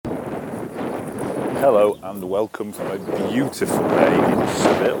Hello and welcome from a beautiful day in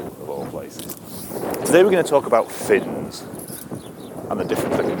Seville, of all places. Today we're going to talk about fins and the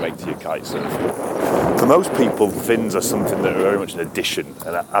difference they can make to your kite surfing. For most people, fins are something that are very much an addition,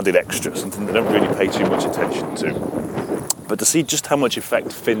 an added extra, something they don't really pay too much attention to. But to see just how much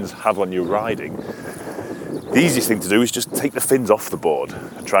effect fins have on your riding, the easiest thing to do is just take the fins off the board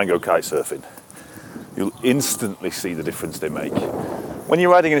and try and go kite surfing. You'll instantly see the difference they make. When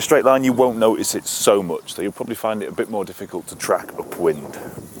you're riding in a straight line, you won't notice it so much, so you'll probably find it a bit more difficult to track upwind.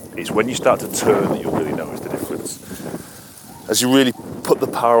 It's when you start to turn that you'll really notice the difference. As you really put the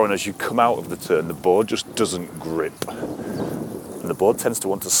power on as you come out of the turn, the board just doesn't grip. And the board tends to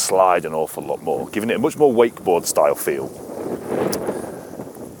want to slide an awful lot more, giving it a much more wakeboard style feel.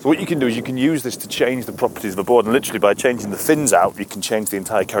 So what you can do is you can use this to change the properties of the board, and literally by changing the fins out, you can change the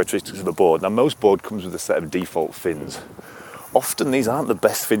entire characteristics of the board. Now most board comes with a set of default fins. Often these aren't the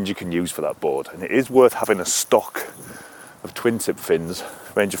best fins you can use for that board, and it is worth having a stock of twin tip fins,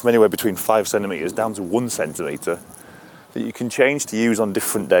 ranging from anywhere between 5 centimetres down to 1 centimetre, that you can change to use on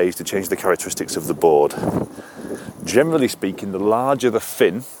different days to change the characteristics of the board. Generally speaking, the larger the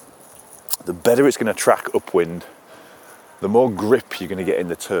fin, the better it's going to track upwind, the more grip you're going to get in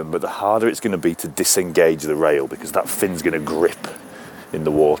the turn, but the harder it's going to be to disengage the rail because that fin's going to grip in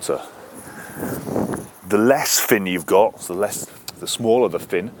the water. The less fin you've got, the smaller the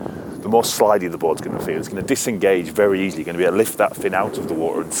fin, the more slidey the board's going to feel. It's going to disengage very easily. You're going to be able to lift that fin out of the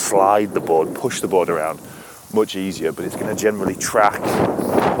water and slide the board, push the board around much easier, but it's going to generally track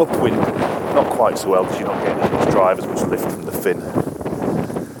upwind not quite so well because you're not getting as much drive, as much lift from the fin,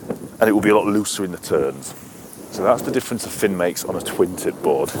 and it will be a lot looser in the turns. So that's the difference a fin makes on a twin tip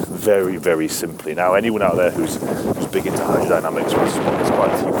board, very, very simply. Now, anyone out there who's big into hydrodynamics will spot there's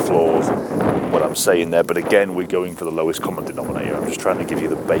quite a few flaws in what I'm saying there, but again, we're going for the lowest common denominator. I'm just trying to give you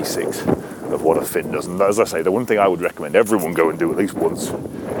the basics of what a fin does. And as I say, the one thing I would recommend everyone go and do at least once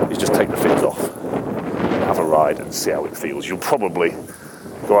is just take the fins off, have a ride and see how it feels. You'll probably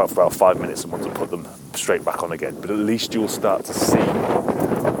go out for about 5 minutes and want to put them straight back on again, but at least you'll start to see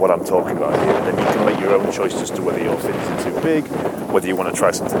what I'm talking about here, and then you can make your own choice as to whether your fins are too big, whether you want to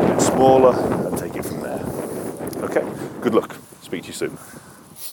try something a bit smaller, and take it from there. Okay, good luck. Speak to you soon.